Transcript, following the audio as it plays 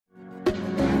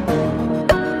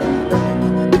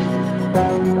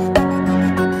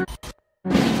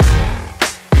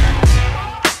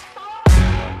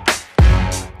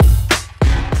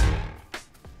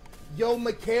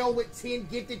Mikhail with 10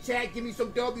 gifted, chat. Give me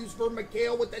some W's for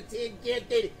Mikhail with the 10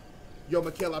 gifted. Yo,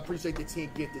 Mikhail, I appreciate the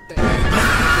 10 gifted. Thank you.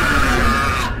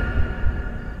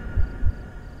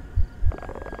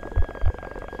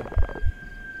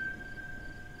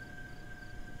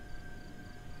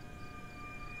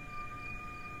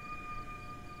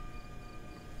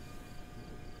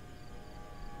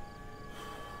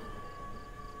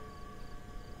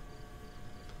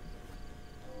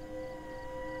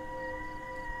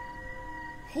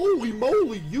 Holy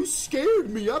moly, you scared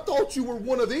me. I thought you were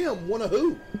one of them. One of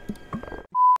who?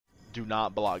 Do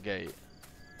not block gate.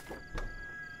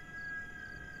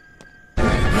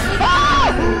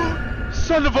 Ah!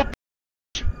 Son of a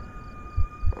bitch!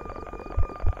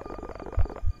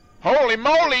 Holy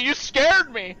moly, you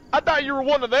scared me! I thought you were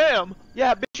one of them!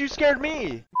 Yeah, bitch, you scared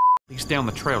me! He's down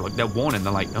the trail, like they're warning,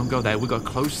 they're like, don't go there, we got a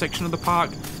closed section of the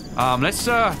park. Let's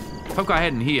poke our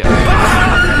head in here.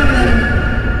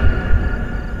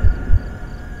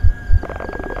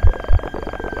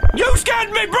 You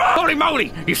scared me, bro! Holy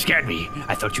moly! You scared me.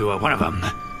 I thought you were one of them.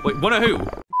 Wait, one of who?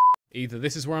 Either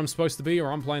this is where I'm supposed to be or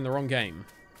I'm playing the wrong game.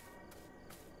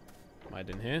 Am I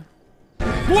in here?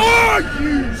 What?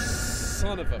 You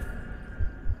son of a...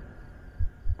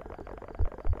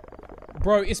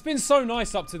 Bro, it's been so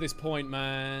nice up to this point,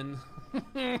 man.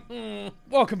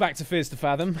 Welcome back to Fears to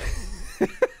Fathom.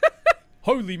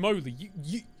 Holy moly,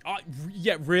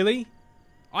 yeah, really?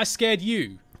 I scared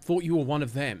you. Thought you were one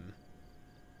of them.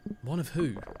 One of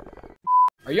who?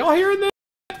 Are y'all hearing this?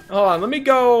 Hold on, let me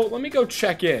go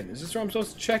check in. Is this where I'm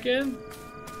supposed to check in?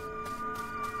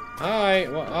 Hi,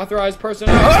 well, authorized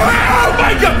personnel. Oh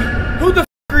my god! Who the f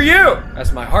are you?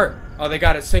 That's my heart. Oh, they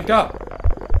got it synced up.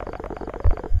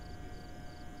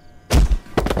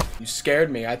 You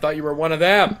scared me. I thought you were one of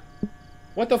them.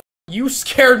 What the f? You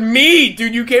scared me,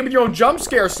 dude. You came with your own jump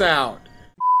scare sound.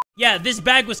 Yeah, this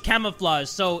bag was camouflaged,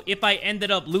 so if I ended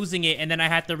up losing it and then I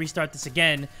had to restart this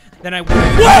again, then I would.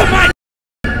 Whoa, my!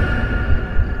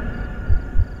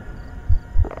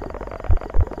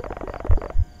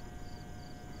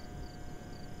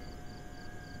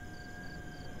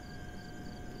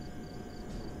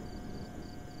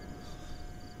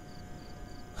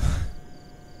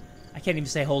 I can't even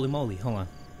say holy moly. Hold on.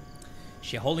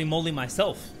 Shit, holy moly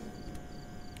myself.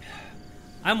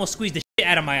 I almost squeezed the shit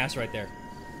out of my ass right there.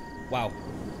 Wow.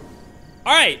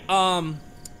 Alright, hello,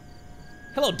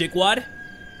 dickwad.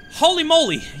 Holy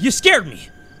moly, you scared me.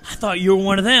 I thought you were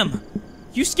one of them.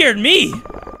 You scared me.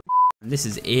 This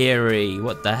is eerie.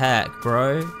 What the heck,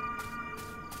 bro? Can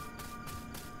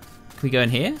we go in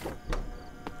here?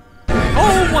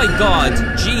 Oh my god,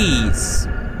 jeez.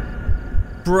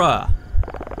 Bruh.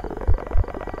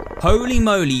 Holy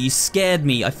moly, you scared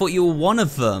me. I thought you were one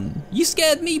of them. You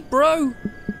scared me, bro.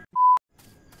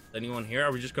 Anyone here?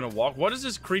 Are we just gonna walk? What is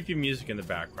this creepy music in the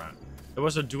background? There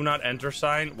was a do not enter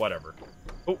sign. Whatever.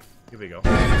 Oh, here we go.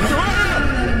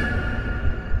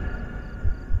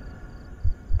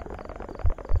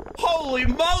 Holy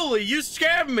moly, you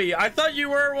scared me. I thought you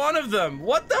were one of them.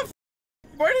 What the f?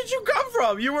 Where did you come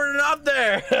from? You were not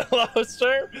there. Hello,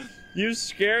 sir. You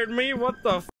scared me. What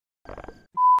the f?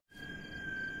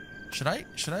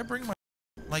 Should I bring my,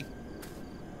 like...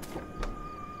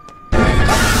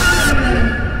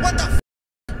 What the f?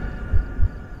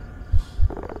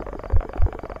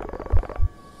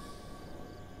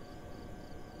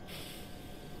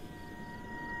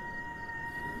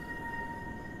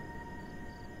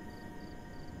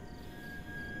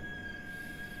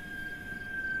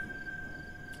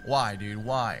 Why, dude?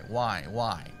 Why?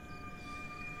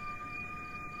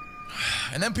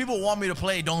 And then people want me to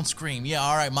play Don't Scream. Yeah,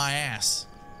 alright, my ass.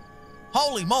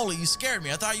 Holy moly, you scared me.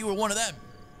 I thought you were one of them.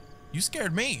 You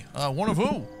scared me. One of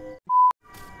who?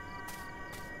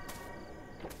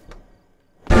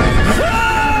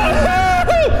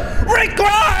 Rick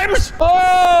Grimes!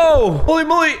 Oh! Holy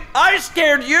moly, I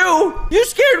scared you! You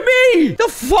scared me! The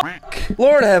fuck?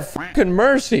 Lord have fucking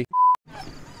mercy.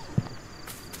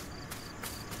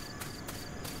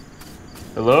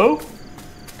 Hello?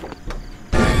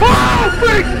 Oh,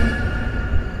 freak!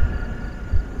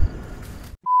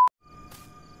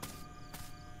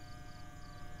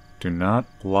 Do not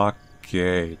block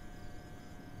gate.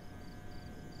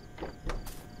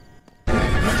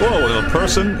 Whoa, little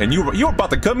person, and you were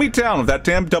about to cut me down with that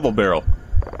damn double barrel.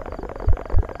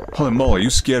 Holy moly, you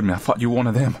scared me. I thought you were one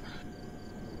of them.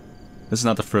 This is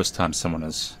not the first time someone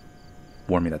has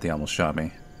warned me that they almost shot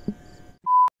me.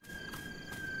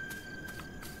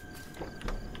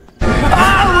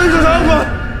 Ah, this is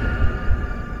over!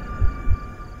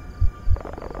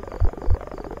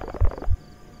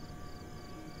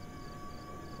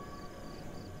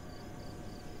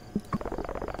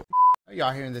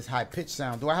 y'all hearing this high pitched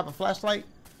sound. Do I have a flashlight?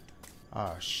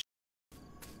 Oh, shit.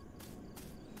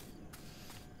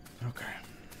 Okay.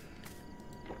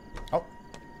 Oh.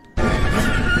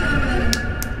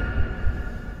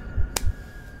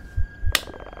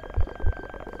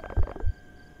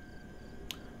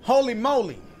 Holy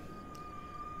moly.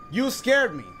 You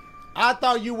scared me. I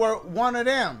thought you were one of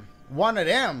them. One of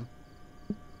them?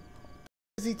 What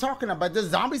is he talking about? There's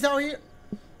zombies out here?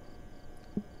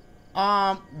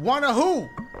 One of who?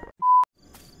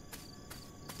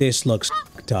 This looks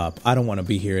f***ed up. I don't want to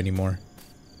be here anymore.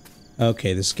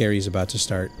 Okay, the scary is about to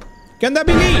start. ¿Qué onda,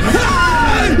 Billy?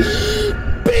 ¡Ay!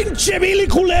 ¡Pinche Billy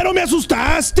culero! ¡Me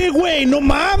asustaste, güey! ¡No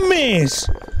mames!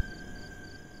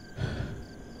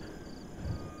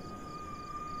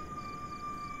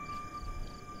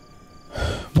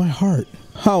 My heart.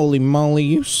 Holy moly,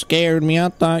 you scared me. I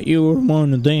thought you were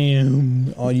one of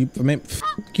them. Oh, you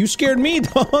scared me,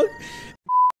 dog.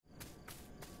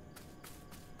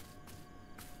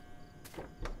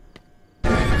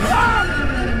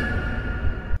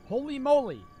 Holy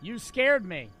moly, you scared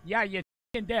me. Yeah, you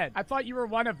f***ing did. I thought you were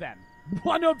one of them.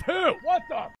 One of who? What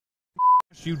the f***?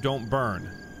 You don't burn.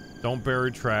 Don't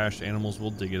bury trash. Animals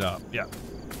will dig it up. Yeah.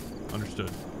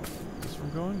 Understood. Is this where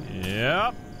I'm going?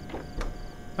 Yep.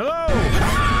 Hello!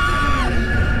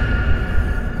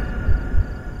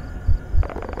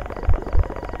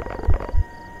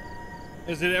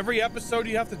 Is it every episode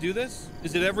you have to do this?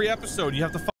 Is it every episode you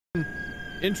have to fucking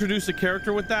introduce a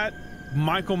character with that?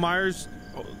 Michael Myers'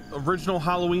 original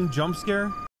Halloween jump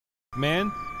scare? Man?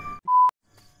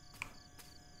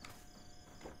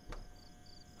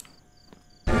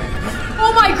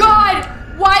 Oh my god!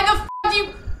 Why the f do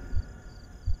you...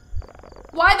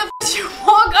 Why the f did you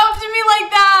walk up to me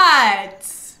like that?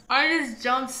 I just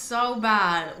jumped so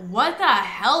bad. What the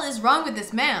hell is wrong with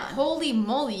this man? Holy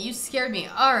moly, you scared me.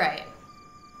 Alright.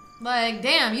 Like,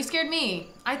 damn, you scared me.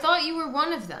 I thought you were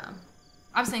one of them.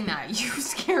 I'm saying that. You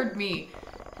scared me.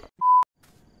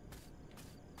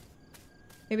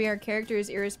 Maybe our character is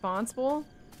irresponsible?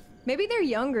 Maybe they're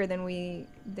younger than we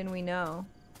know.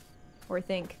 Or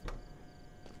think.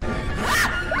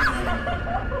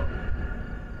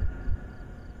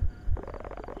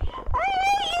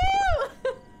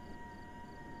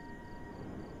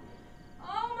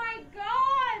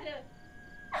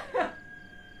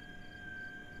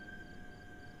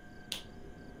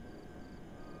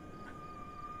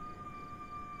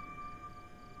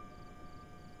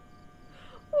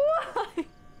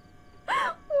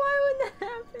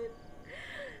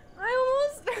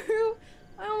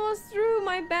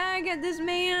 At this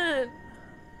man.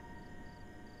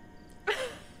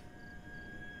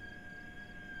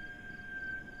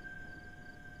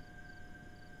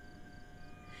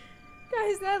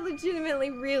 Guys, that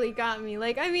legitimately really got me.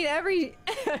 Like, I mean, every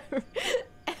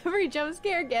jump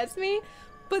scare gets me,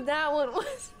 but that one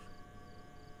was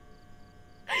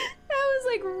that was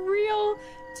like real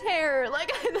terror.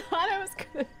 Like, I thought I was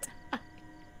gonna die.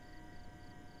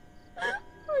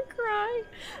 I'm crying.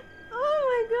 Oh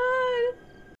my god.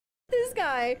 This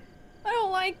guy. I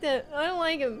don't like that. I don't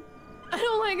like him. I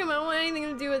don't like him. I don't want anything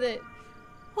to do with it.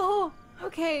 Oh,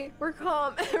 okay. We're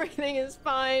calm. Everything is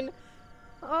fine.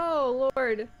 Oh,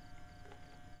 Lord.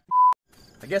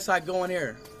 I guess I go in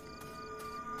here.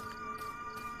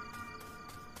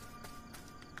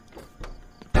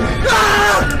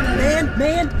 Ah!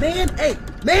 Man, hey,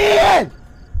 man!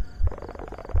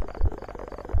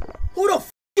 Who the f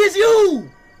is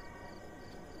you?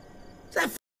 Is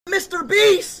that Mr.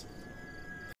 Beast?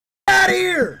 Out of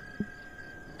here!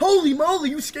 Holy moly,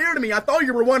 you scared me. I thought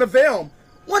you were one of them.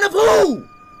 One of who?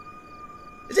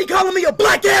 Is he calling me a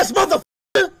black ass motherfucker?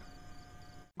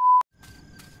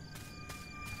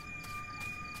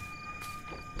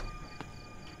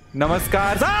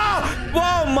 नमस्कार।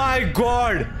 Oh my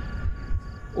god!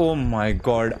 Oh my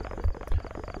god!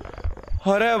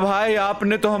 अरे भाई,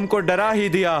 आपने तो हमको डरा ही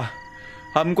दिया।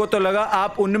 हमको तो लगा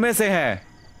आप उनमें से हैं।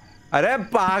 अरे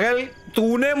पागल,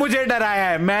 तूने मुझे डराया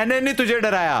है, मैंने नहीं तुझे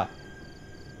डराया।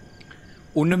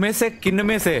 उनमें से किन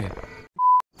में से?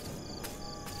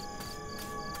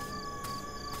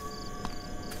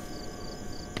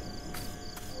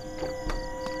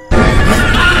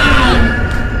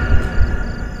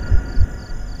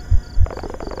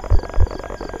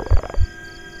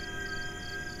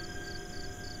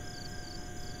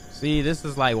 See, this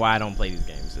is like why I don't play these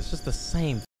games. It's just the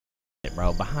same shit,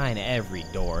 bro. Behind every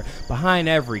door, behind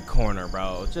every corner,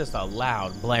 bro. Just a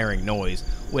loud, blaring noise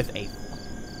with a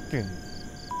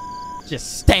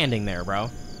just standing there, bro.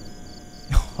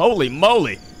 Holy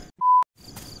moly!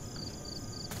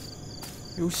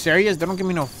 You serious? They don't give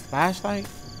me no flashlight?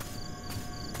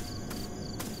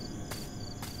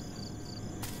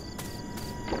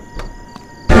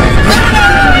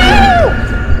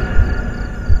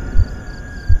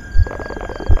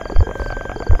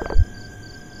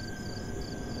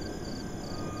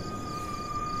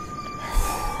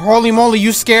 Holy moly,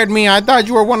 you scared me. I thought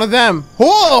you were one of them.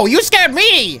 Whoa, you scared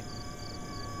me!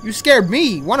 You scared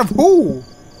me. One of who?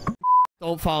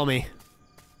 Don't follow me.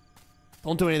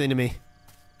 Don't do anything to me.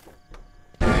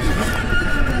 I'm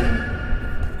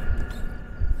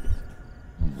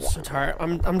so tired.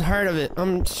 I'm tired of it.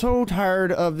 I'm so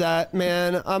tired of that,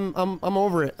 man. I'm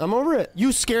over it. I'm over it.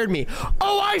 You scared me.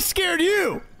 Oh, I scared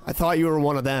you! I thought you were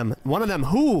one of them. One of them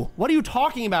who? What are you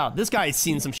talking about? This guy's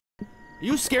seen some shit.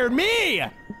 You scared me!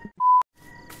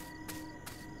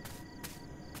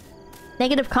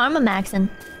 Negative karma, Maxon.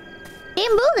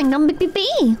 Keep moving, don't be.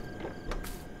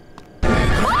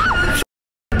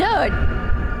 Dude!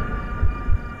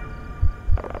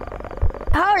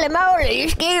 Holy moly, you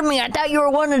scared me. I thought you were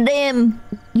one of them.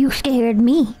 You scared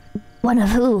me. One of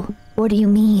who? What do you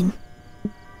mean?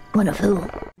 One of who?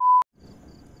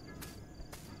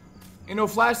 Ain't no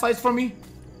flashlights for me?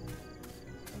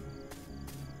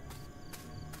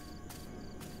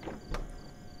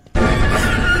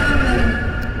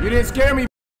 You didn't scare me.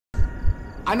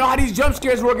 I know how these jump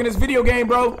scares work in this video game,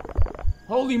 bro.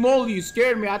 Holy moly, you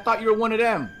scared me. I thought you were one of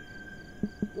them.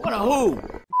 One of who?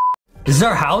 This is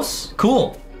our house?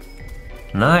 Cool.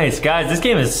 Nice, guys, this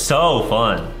game is so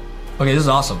fun. Okay, this is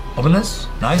awesome. Open this.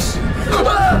 Nice.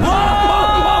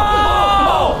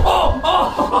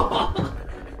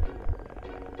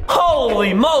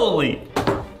 Holy moly!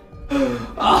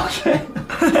 Okay.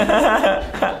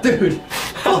 Dude,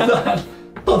 hold on.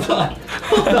 Hold on.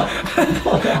 Hold on.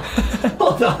 Hold on.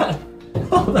 Hold on.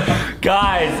 Hold on.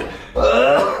 Guys,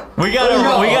 we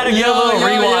gotta get a little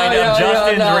rewind of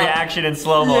Justin's reaction in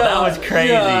slow-mo. That was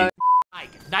crazy.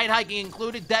 Night hiking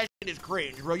included, that shit is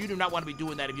cringe, bro. You do not want to be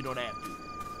doing that if you don't have to.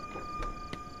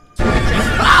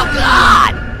 Oh,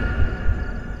 God!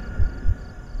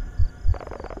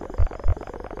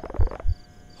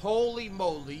 Holy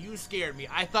moly, you scared me.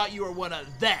 I thought you were one of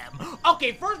them.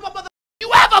 Okay, first of all, mother,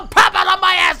 you ever pop out on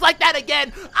my ass like that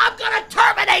again, I'm gonna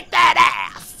terminate that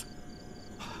ass!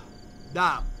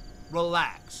 Dom,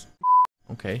 relax.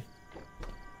 Okay.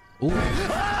 Ooh.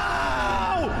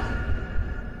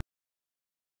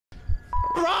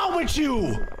 What's wrong with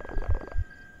you?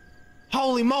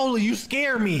 Holy moly, you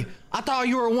scared me. I thought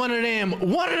you were one of them.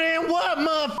 One of them what,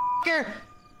 motherfucker?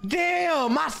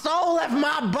 Damn, my soul left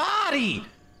my body.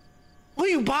 What are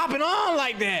you popping on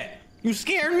like that? You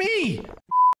scared me.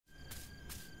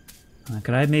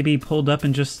 Could I have maybe pulled up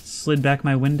and just slid back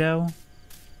my window?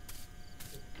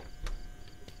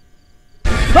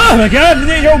 Oh my god!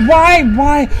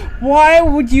 Why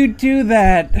would you do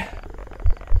that?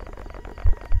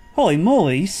 Holy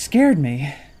moly, you scared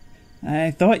me.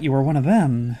 I thought you were one of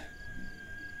them.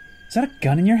 Is that a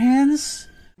gun in your hands?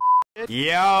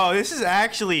 Yo, this is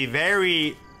actually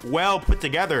very well put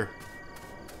together.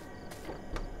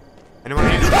 Anyone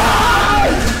need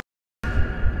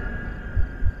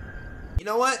You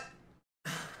know what?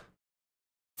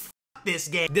 F this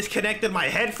game. Disconnected my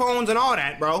headphones and all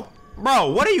that, bro.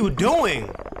 Bro, what are you doing?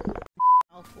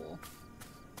 Awful.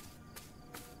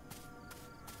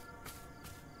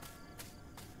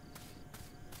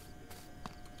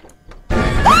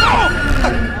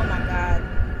 Oh my god.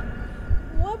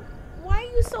 What? Why are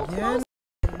you so close?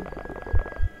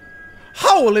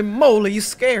 Holy moly, you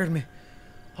scared me.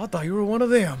 I thought you were one of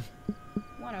them.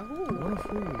 One of who? One of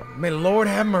who? May the Lord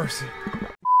have mercy.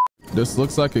 This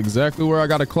looks like exactly where I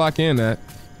gotta clock in at.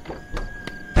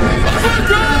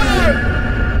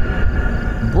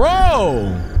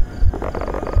 Bro!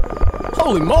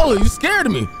 Holy moly, you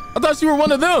scared me. I thought you were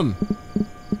one of them.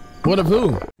 One of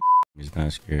who? He's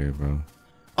not scared, bro.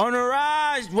 On the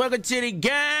rise, welcome to the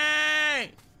gang.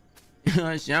 You know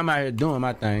what I'm saying? I'm out here doing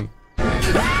my thing.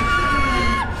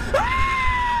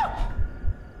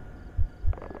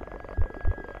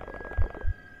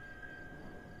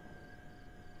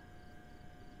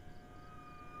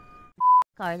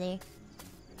 Carly.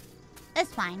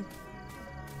 It's fine.